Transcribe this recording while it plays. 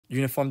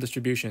Uniform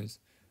distributions.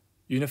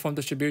 Uniform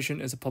distribution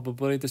is a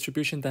probability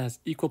distribution that has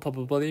equal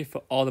probability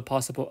for all the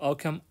possible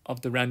outcome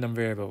of the random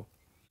variable.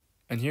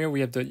 And here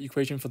we have the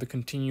equation for the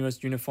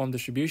continuous uniform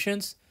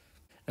distributions,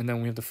 and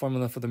then we have the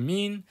formula for the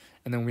mean,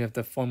 and then we have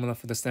the formula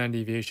for the standard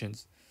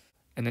deviations.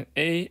 And then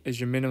A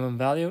is your minimum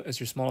value, is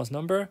your smallest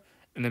number,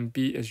 and then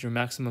B is your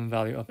maximum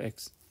value of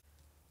x.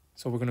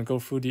 So we're going to go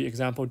through the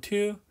example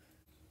 2,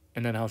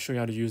 and then I'll show you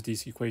how to use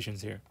these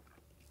equations here.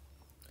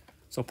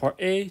 So part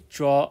A,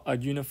 draw a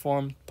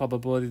uniform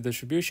probability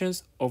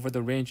distributions over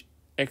the range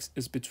x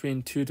is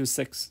between 2 to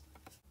 6.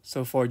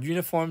 So for a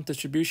uniform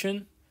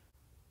distribution,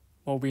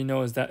 what we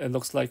know is that it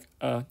looks like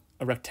a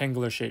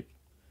rectangular shape.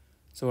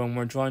 So when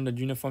we're drawing the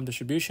uniform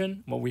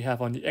distribution, what we have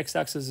on the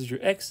x-axis is your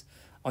x,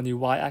 on the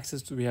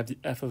y-axis we have the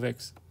f of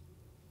x.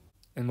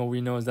 And what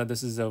we know is that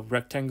this is a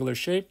rectangular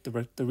shape.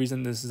 The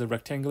reason this is a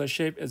rectangular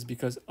shape is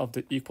because of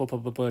the equal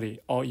probability.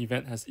 All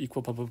event has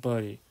equal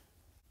probability.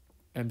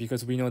 And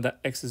because we know that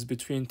x is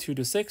between 2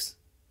 to 6,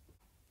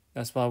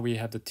 that's why we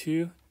have the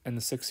 2 and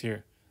the 6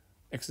 here.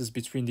 X is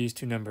between these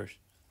two numbers.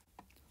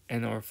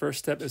 And our first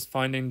step is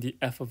finding the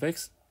f of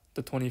x,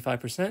 the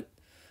 25%.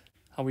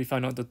 How we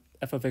find out the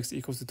f of x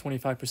equals to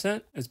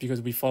 25% is because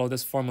we follow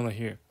this formula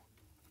here.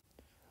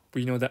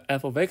 We know that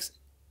f of x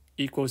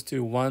equals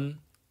to 1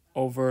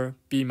 over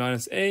b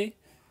minus a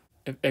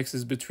if x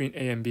is between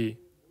a and b.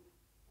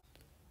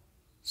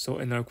 So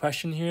in our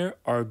question here,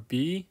 our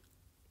b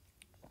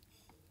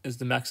is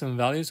the maximum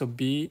value, so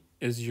b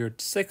is your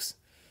 6,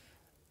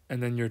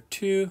 and then your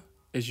 2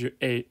 is your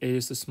a. A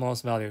is the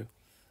smallest value.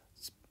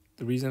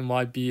 The reason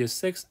why b is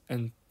 6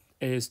 and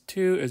a is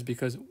 2 is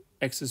because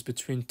x is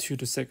between 2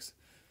 to 6.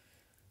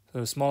 So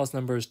the smallest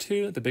number is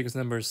 2, the biggest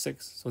number is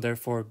 6. So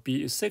therefore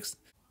b is 6,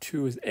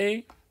 2 is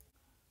a.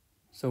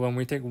 So when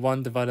we take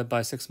 1 divided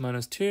by 6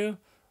 minus 2,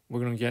 we're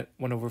going to get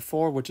 1 over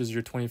 4, which is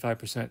your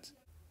 25%.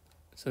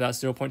 So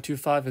that's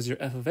 0.25 is your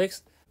f of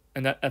x,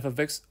 and that f of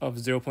x of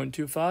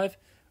 0.25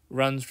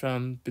 runs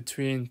from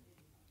between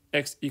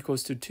x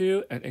equals to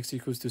 2 and x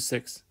equals to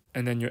 6.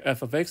 And then your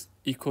f of x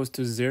equals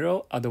to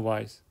 0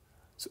 otherwise.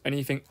 So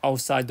anything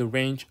outside the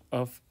range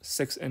of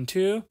 6 and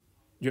 2,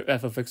 your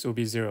f of x will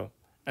be 0.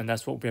 And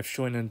that's what we have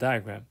shown in the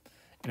diagram.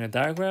 In a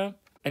diagram,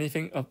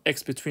 anything of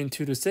x between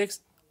 2 to 6,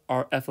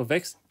 our f of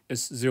x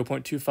is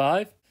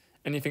 0.25.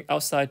 Anything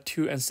outside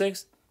 2 and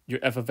 6, your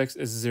f of x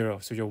is 0.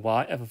 So your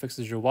y, f of x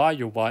is your y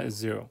is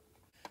 0.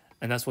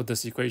 And that's what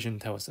this equation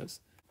tells us.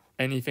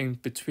 Anything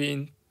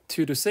between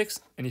 2 to 6,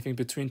 anything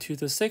between 2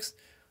 to 6,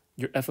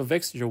 your f of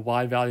x, your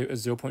y value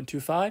is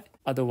 0.25.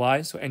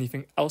 Otherwise, so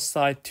anything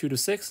outside 2 to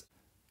 6,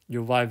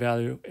 your y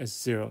value is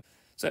 0.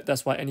 So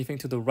that's why anything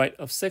to the right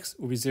of 6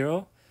 will be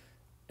 0.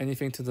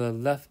 Anything to the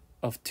left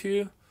of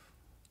 2,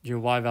 your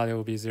y value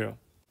will be 0.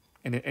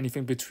 And then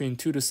anything between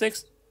 2 to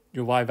 6,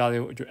 your y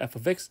value, your f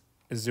of x,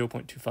 is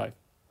 0.25.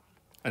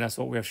 And that's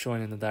what we have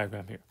shown in the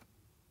diagram here.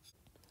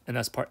 And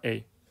that's part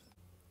A.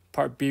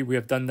 Part B, we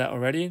have done that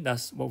already.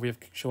 That's what we have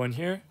shown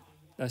here.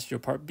 That's your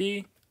part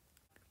B.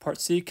 Part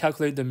C,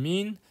 calculate the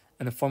mean.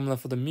 And the formula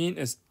for the mean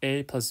is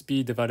A plus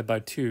B divided by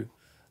 2.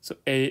 So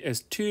A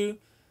is 2,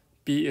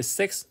 B is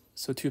 6.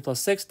 So 2 plus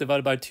 6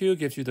 divided by 2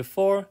 gives you the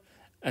 4.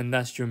 And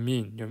that's your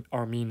mean.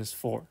 Our mean is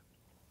 4.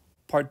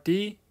 Part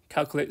D,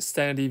 calculate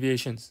standard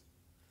deviations.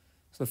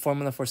 So the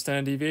formula for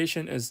standard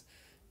deviation is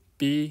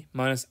B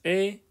minus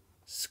A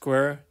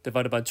square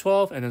divided by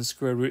 12 and then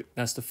square root.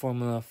 That's the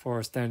formula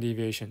for standard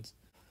deviations.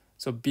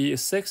 So B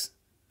is 6,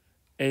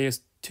 A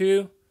is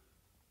 2.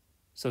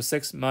 So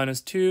 6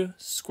 minus 2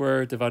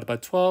 square divided by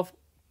 12,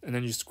 and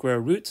then you square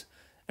root,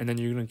 and then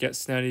you're going to get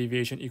standard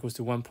deviation equals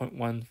to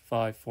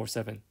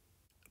 1.1547.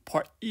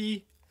 Part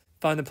E,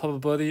 find the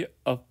probability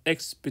of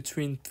x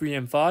between 3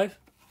 and 5.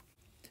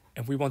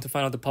 If we want to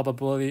find out the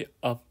probability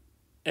of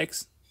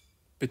x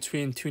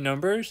between two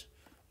numbers,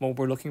 what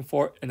we're looking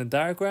for in the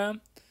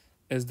diagram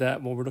is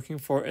that we're looking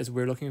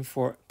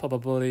for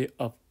probability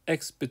of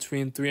x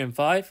between 3 and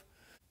 5.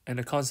 And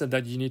the concept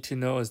that you need to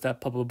know is that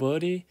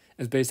probability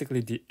is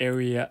basically the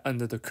area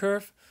under the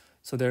curve.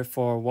 So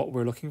therefore, what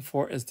we're looking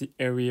for is the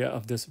area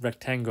of this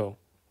rectangle.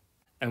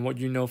 And what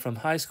you know from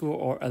high school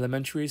or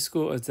elementary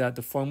school is that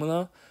the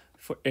formula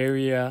for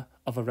area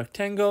of a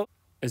rectangle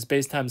is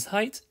base times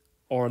height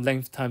or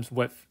length times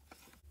width.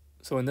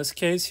 So in this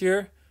case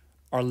here,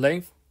 our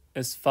length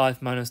is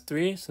 5 minus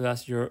 3. So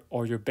that's your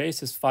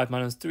base is 5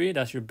 minus 3.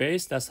 That's your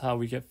base. That's how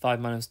we get 5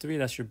 minus 3.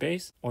 That's your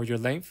base or your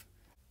length.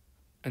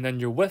 And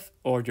then your width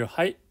or your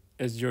height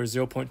is your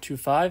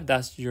 0.25.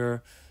 That's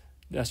your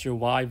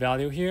y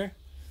value here.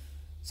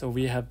 So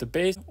we have the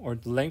base or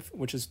the length,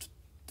 which is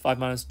 5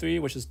 minus 3,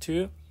 which is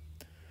 2.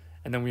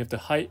 And then we have the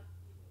height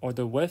or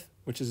the width,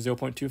 which is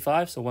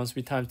 0.25. So once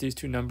we times these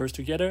two numbers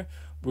together,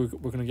 we're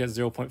going to get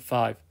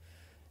 0.5.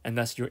 And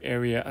that's your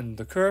area under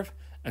the curve.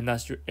 And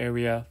that's your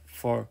area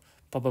for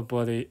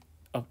probability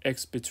of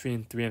x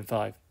between 3 and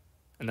 5.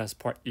 And that's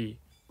part E.